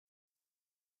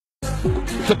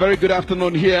It's a very good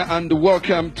afternoon here, and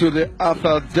welcome to the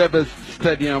Arthur Davis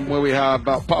Stadium, where we have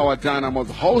Power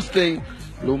Dynamos hosting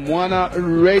LUMWANA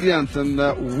Radiants in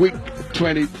the week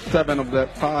 27 of the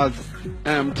PAWERS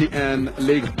MTN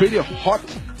League. Pretty hot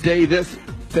day this,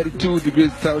 32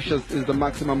 degrees Celsius is the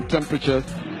maximum temperature.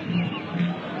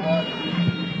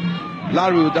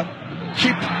 Larry with that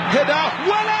cheap header,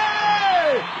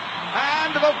 Wale!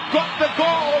 And they've got the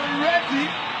goal already.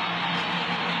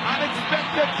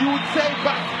 Unexpected, you would say,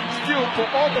 but still, for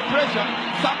all the pressure,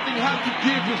 something has to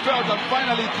give, you felt, and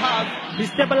finally it has. He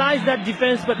stabilized that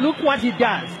defense, but look what he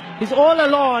does. He's all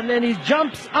alone, and he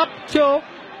jumps up to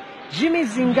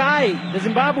Dzingai, the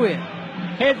Zimbabwean.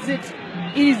 Heads it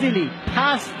easily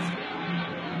past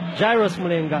Jairus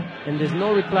Mulenga, and there's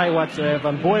no reply whatsoever.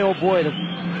 And boy, oh boy, the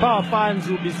Power fans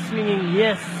will be swinging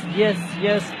yes, yes,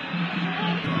 yes.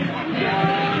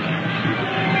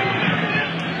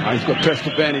 He's got pressed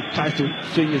to Ben. He tries to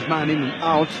swing his man in and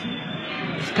out.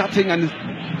 He's cutting, and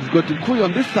he's got to Kui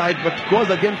on this side, but goes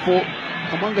again for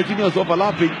Kamanga Junior's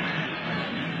overlapping.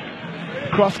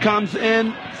 Cross comes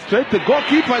in, straight to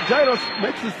goalkeeper. Jairus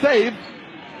makes the save.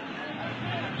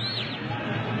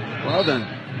 Well then,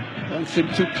 don't seem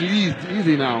too pleased.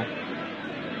 Easy now.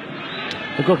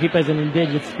 The goalkeeper is an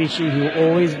endangered species. He will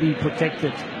always be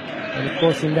protected. And of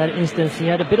course, in that instance, he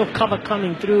had a bit of cover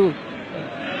coming through.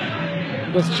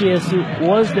 Because Chiesu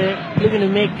was there, looking to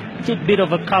make a bit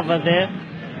of a cover there.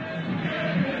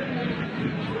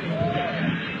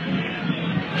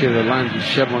 Okay, the lines with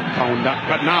Chevron found that,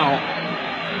 but now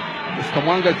it's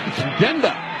Kamanga, it's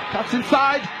Ndenda, cuts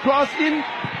inside, cross in,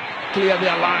 clear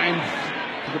their lines.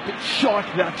 It's a bit short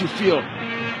that you feel.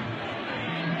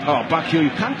 Oh, back here,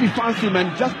 you can't be fancy,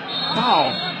 man, just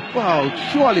foul. Well,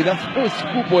 surely that's a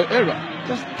schoolboy error.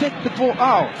 Just take the ball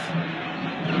out.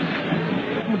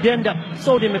 Mudenda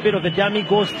sold him a bit of a dummy,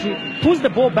 goes through, pulls the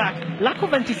ball back. Lack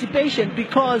of anticipation,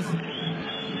 because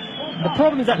the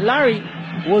problem is that Larry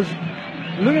was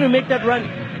looking to make that run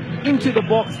into the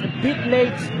box a bit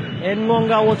late, and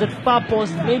Ngonga was at far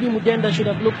post. Maybe Mudenda should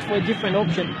have looked for a different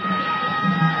option.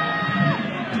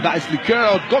 Nicely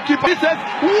curled, goalkeeper, he says,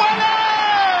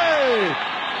 Wale!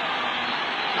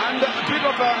 And a bit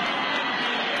of a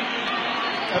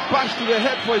punch to the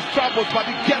head for his troubles, but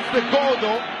he gets the goal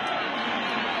though.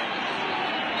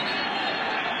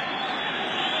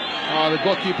 The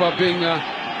goalkeeper being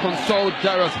consoled,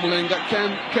 Jairus Mulenga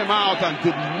came out and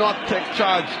did not take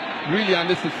charge, really, and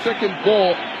this is the second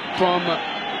goal from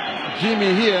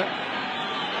Jimmy here.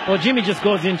 Well, Jimmy just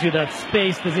goes into that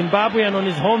space. The Zimbabwean on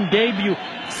his home debut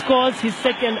scores his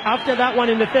second after that one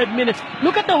in the 3rd minute.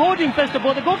 Look at the holding, first of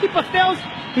all. The goalkeeper fails,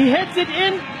 he heads it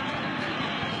in,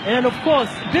 and of course,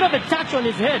 a bit of a touch on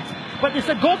his head, but it's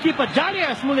a goalkeeper,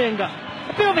 Jairus Mulenga.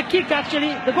 A bit of a kick,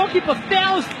 actually. The goalkeeper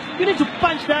fails. You need to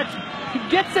punch that. He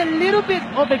gets a little bit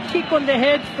of a kick on the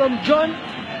head from John,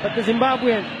 but the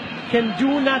Zimbabwean can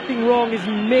do nothing wrong. He's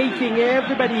making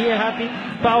everybody here happy.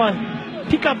 Power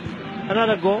pick up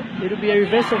another goal. It'll be a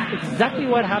reverse of exactly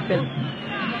what happened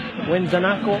when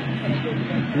Zanako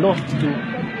lost to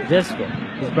Zesco.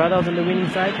 His brother was on the winning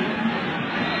side.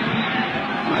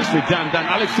 Nicely done.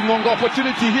 Alex Simongo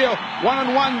opportunity here.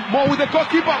 One-on-one, more with the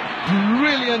goalkeeper.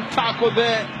 Brilliant tackle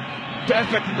there.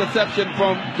 Perfect interception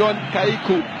from John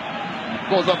Kaiku.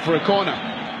 Goes up for a corner.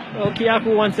 Well,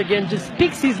 Kiaku once again just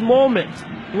picks his moment.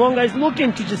 Ngonga is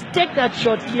looking to just take that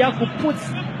shot. Kiaku puts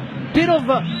a bit of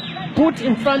a boot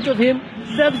in front of him.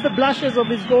 Serves the blushes of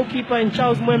his goalkeeper in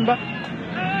Charles Mwemba.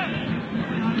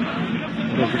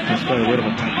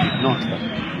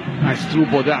 Nice through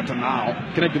ball that, and now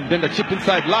Kennedy then the chip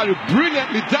inside. Larry,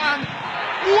 brilliantly done.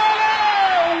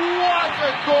 Wow! What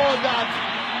a goal that!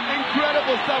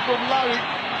 Incredible stuff from Larry.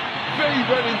 Very,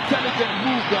 very intelligent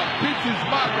move that beats his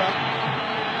marker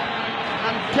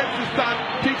and takes his time,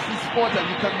 picks his spot, and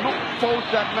you cannot fault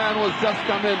that man who has just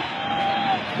come in.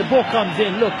 The ball comes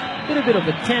in, look, a little bit of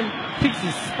a 10, picks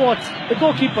his spot. The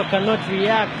goalkeeper cannot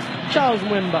react. Charles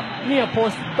Mwemba, near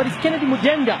post, but it's Kennedy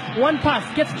Mudenda. One pass,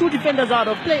 gets 2 defenders out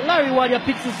of play. Larry Wadia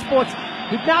picks his spot.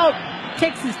 He now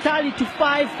takes his tally to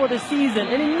 5 for the season,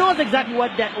 and he knows exactly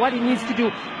what he needs to do.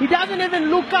 He doesn't even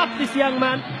look up, this young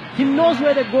man. He knows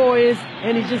where the goal is,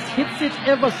 and he just hits it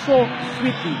ever so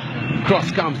sweetly.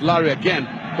 Cross comes, Larry again.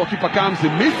 Goalkeeper comes, he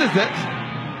misses it.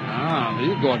 There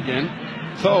you go again.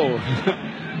 So,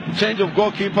 change of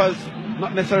goalkeepers,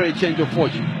 not necessarily a change of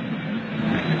fortune.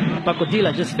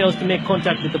 Pakodila just fails to make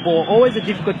contact with the ball. Always a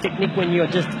difficult technique when you're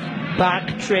just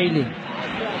back trailing.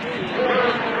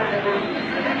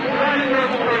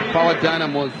 Power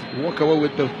Dynamos walk away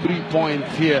with the 3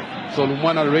 points here. So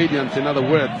LUMWANA Radiants, in other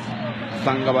words,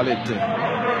 Sangabalete.